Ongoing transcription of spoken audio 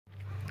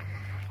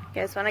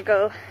You guys want to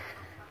go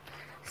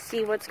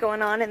see what's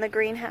going on in the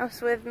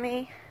greenhouse with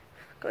me?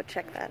 Go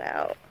check that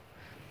out.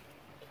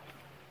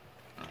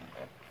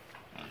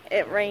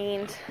 It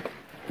rained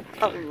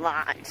a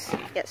lot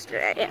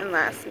yesterday and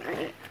last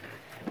night,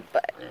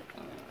 but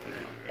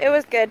it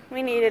was good.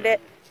 We needed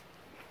it.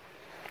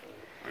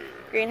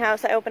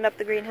 Greenhouse, I opened up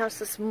the greenhouse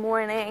this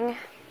morning.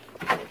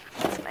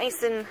 It's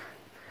nice and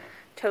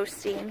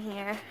toasty in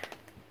here.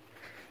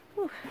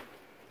 Whew.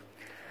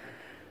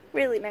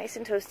 Really nice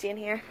and toasty in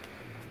here.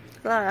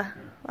 A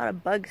lot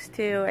of bugs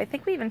too. I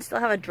think we even still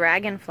have a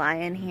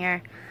dragonfly in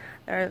here.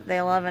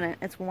 They're loving it.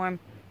 It's warm.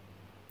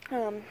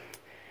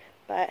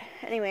 But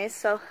anyways,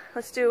 so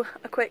let's do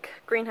a quick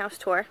greenhouse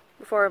tour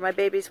before my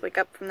babies wake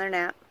up from their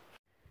nap.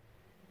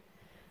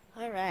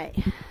 Alright,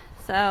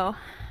 so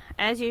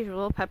as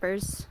usual,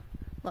 peppers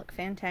look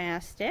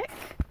fantastic.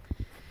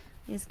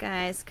 These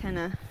guys kind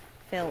of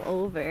fell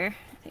over,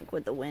 I think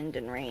with the wind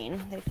and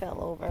rain. They fell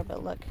over,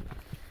 but look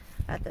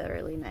at the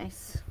really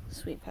nice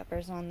sweet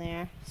peppers on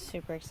there.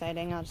 Super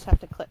exciting. I'll just have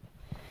to clip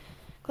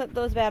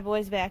those bad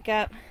boys back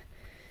up.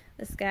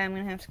 This guy I'm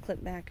going to have to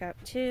clip back up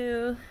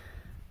too.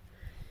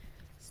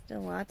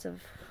 Still lots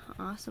of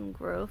awesome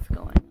growth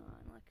going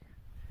on. Look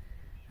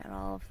at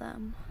all of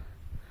them.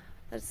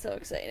 That's so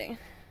exciting.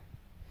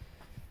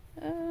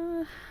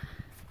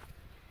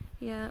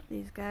 Yeah,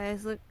 these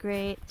guys look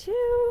great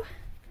too.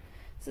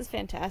 This is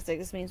fantastic.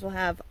 This means we'll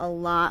have a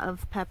lot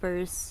of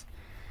peppers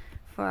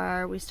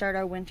for we start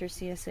our winter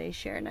CSA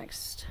share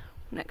next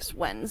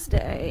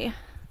Wednesday.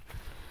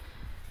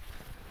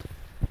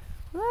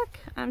 Look,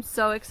 I'm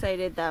so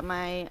excited that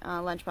my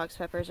lunchbox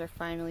peppers are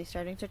finally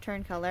starting to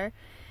turn color.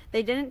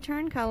 They didn't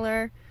turn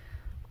color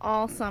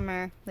all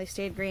summer. They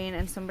stayed green,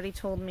 and somebody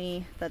told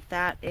me that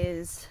that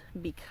is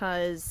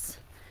because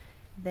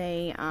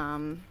they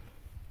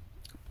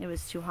it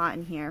was too hot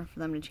in here for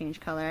them to change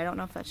color. I don't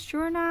know if that's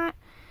true or not,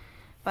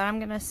 but I'm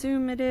gonna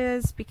assume it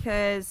is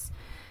because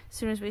as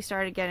soon as we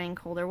started getting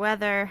colder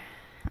weather,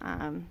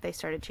 they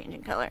started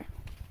changing color.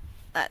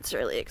 That's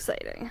really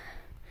exciting.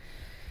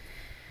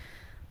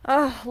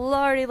 Oh,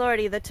 lordy,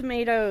 lordy, the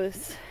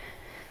tomatoes.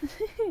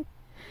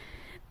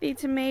 The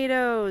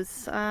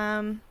tomatoes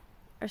are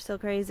still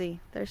crazy.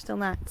 They're still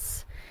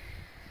nuts.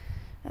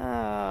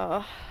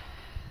 Oh,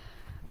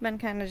 been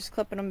kind of just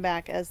clipping them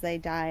back as they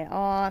die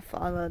off.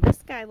 Although this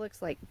guy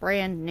looks like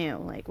brand new.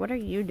 Like, what are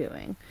you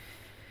doing?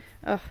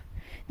 Oh,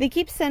 they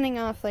keep sending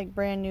off like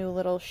brand new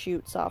little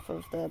shoots off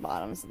of the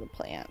bottoms of the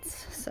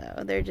plants.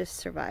 So they're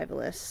just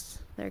survivalists.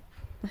 They're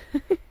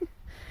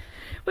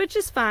which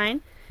is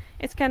fine.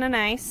 It's kind of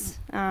nice.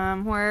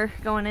 We're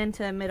going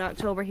into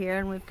mid-October here,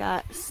 and we've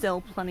got still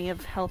plenty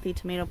of healthy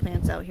tomato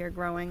plants out here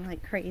growing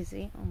like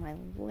crazy. Oh my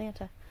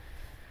Lanta.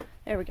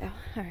 There we go.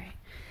 All right.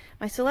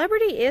 My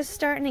celebrity is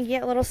starting to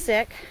get a little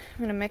sick. I'm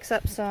going to mix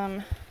up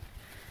some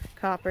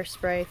copper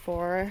spray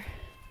for her,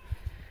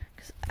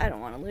 because I don't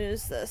want to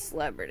lose the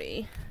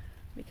celebrity,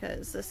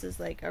 because this is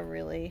like a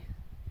really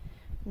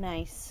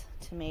nice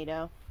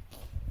tomato.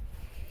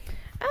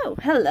 Oh,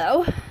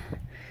 hello.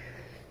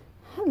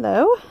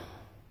 Hello.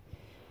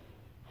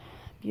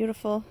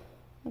 Beautiful.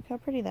 Look how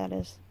pretty that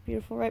is.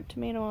 Beautiful ripe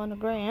tomato on the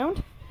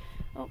ground.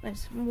 Oh,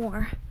 there's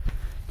more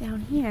down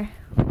here.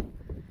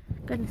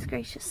 Goodness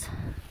gracious.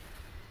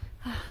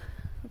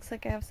 Looks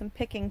like I have some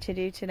picking to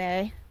do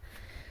today.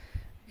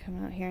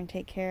 Come out here and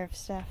take care of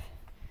stuff.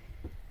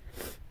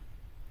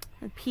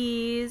 The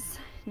peas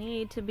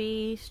need to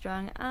be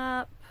strung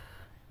up.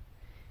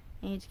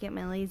 I need to get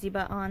my lazy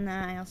butt on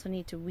that. I also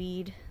need to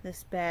weed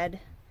this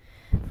bed.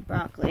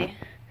 Broccoli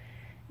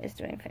is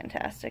doing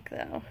fantastic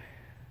though.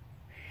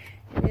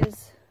 It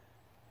is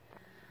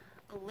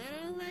a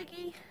little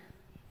leggy,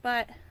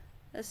 but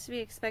that's to be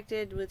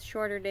expected with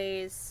shorter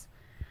days.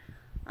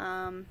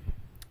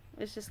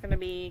 It's just going to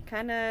be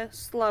kind of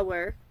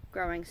slower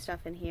growing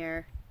stuff in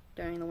here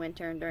during the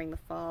winter and during the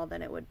fall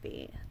than it would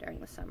be during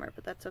the summer,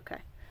 but that's okay.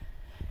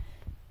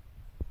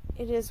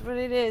 It is what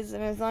it is,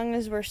 and as long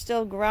as we're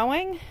still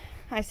growing,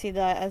 I see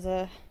that as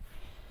a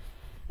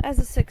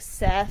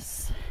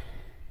success.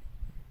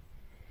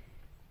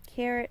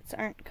 Carrots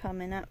aren't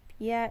coming up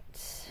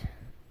yet.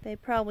 They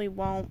probably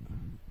won't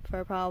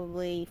for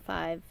probably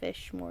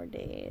 5-ish more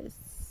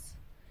days,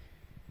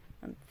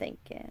 I'm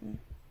thinking,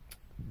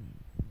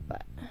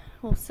 but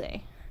we'll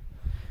see.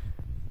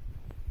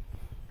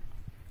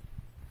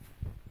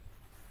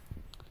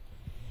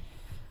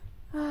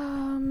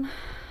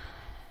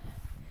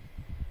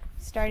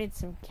 Started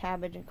some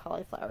cabbage and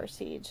cauliflower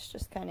seeds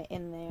just kind of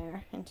in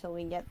there until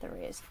we get the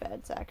raised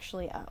beds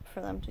actually up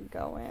for them to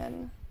go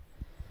in.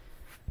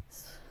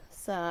 This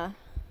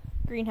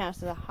greenhouse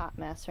is a hot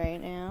mess right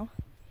now.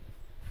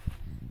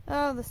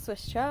 Oh, the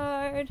Swiss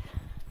chard.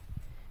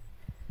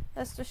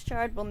 That Swiss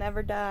chard will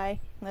never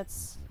die.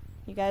 That's,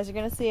 you guys are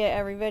gonna see it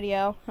every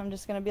video. I'm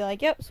just gonna be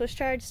like, yep, Swiss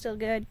chard's still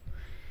good.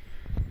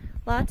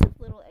 Lots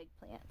of little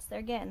eggplants.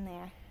 They're getting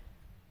there.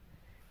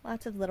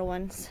 Lots of little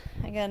ones.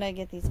 I gotta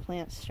get these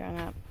plants strung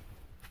up.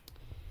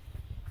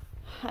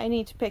 I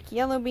need to pick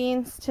yellow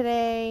beans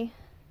today.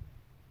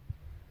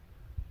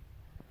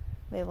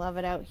 They love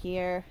it out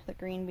here. The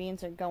green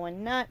beans are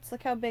going nuts.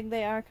 Look how big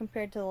they are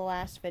compared to the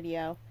last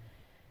video.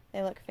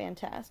 They look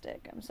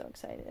fantastic. I'm so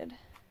excited.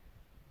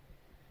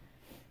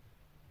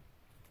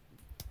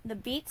 The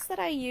beets that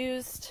I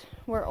used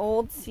were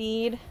old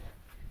seed,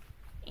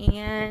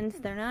 and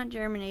they're not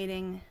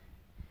germinating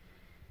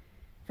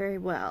very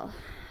well.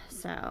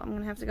 So I'm going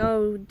to have to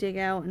go dig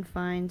out and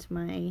find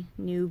my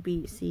new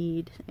beet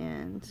seed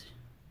and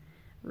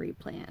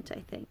replant,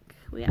 I think.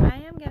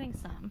 I am getting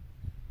some.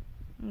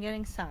 I'm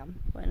getting some,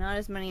 but not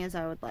as many as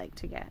I would like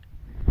to get.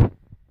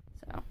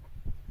 So,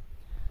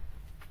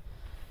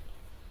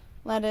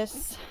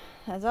 lettuce,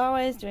 as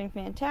always, doing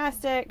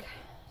fantastic.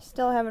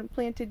 Still haven't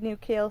planted new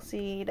kale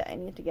seed. I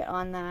need to get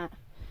on that.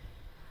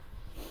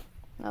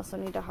 I also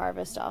need to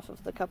harvest off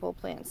of the couple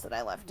plants that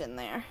I left in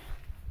there.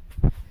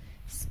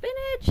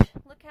 Spinach!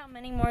 Look how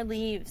many more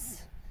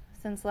leaves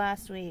since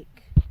last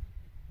week.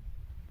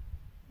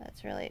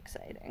 That's really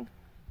exciting.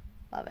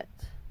 Love it.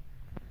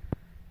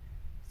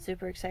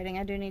 Super exciting.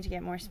 I do need to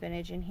get more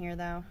spinach in here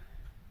though.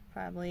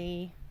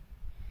 Probably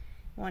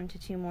 1 to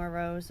 2 more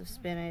rows of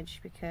spinach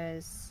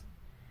because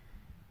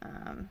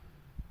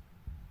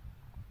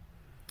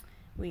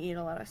we eat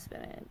a lot of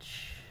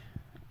spinach,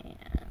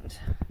 and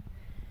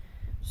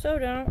so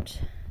don't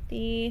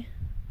the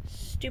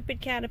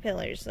stupid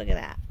caterpillars. Look at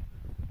that.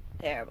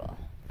 Terrible.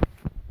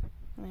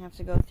 I have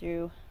to go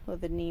through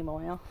with the neem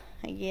oil,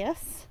 I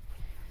guess.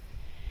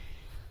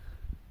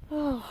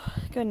 Oh,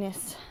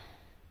 goodness.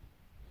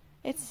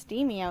 It's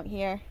steamy out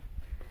here.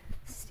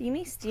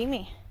 Steamy,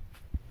 steamy.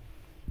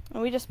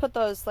 And we just put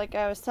those, like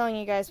I was telling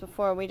you guys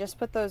before, we just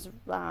put those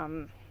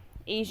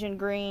Asian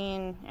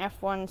green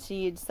F1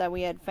 seeds that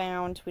we had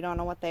found. We don't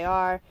know what they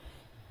are,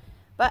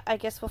 but I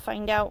guess we'll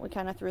find out. We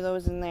kind of threw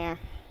those in there.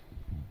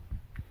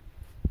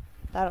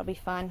 That'll be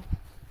fun.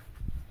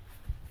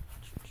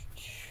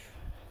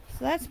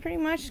 So that's pretty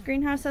much, the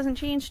greenhouse hasn't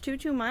changed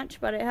too much,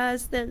 but it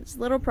has this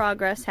little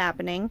progress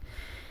happening.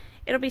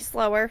 It'll be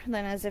slower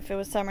than as if it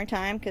was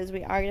summertime because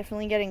we are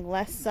definitely getting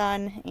less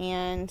sun,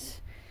 and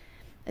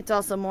it's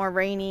also more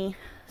rainy,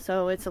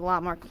 so it's a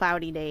lot more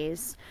cloudy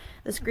days.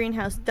 This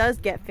greenhouse does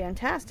get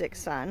fantastic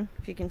sun,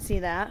 if you can see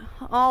that.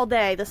 All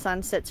day the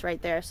sun sits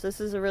right there, so this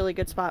is a really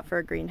good spot for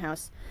a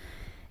greenhouse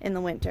in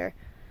the winter.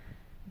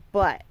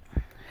 But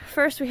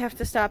first we have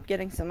to stop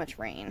getting so much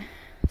rain.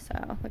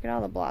 So look at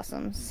all the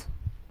blossoms.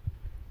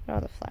 Look at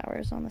all the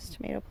flowers on this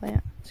tomato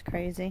plant. It's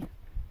crazy.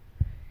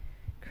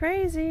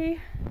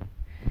 Crazy.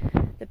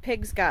 The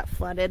pigs got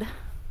flooded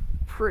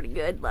pretty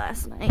good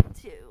last night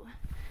too.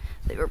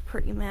 They were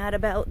pretty mad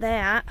about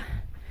that.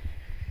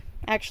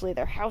 Actually,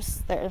 their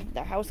house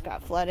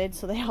got flooded,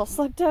 so they all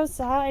slept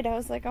outside. I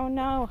was like, oh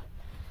no.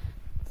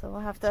 So we'll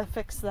have to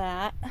fix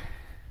that.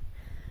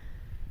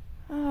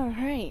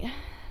 Alright.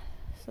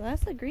 So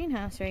that's the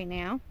greenhouse right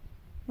now.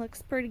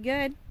 Looks pretty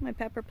good. My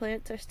pepper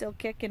plants are still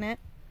kicking it.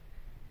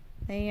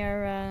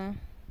 They're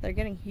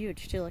getting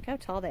huge too. Look how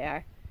tall they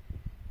are.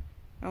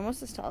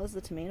 Almost as tall as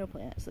the tomato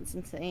plants. It's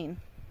insane.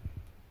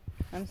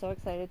 I'm so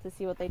excited to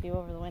see what they do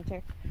over the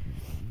winter.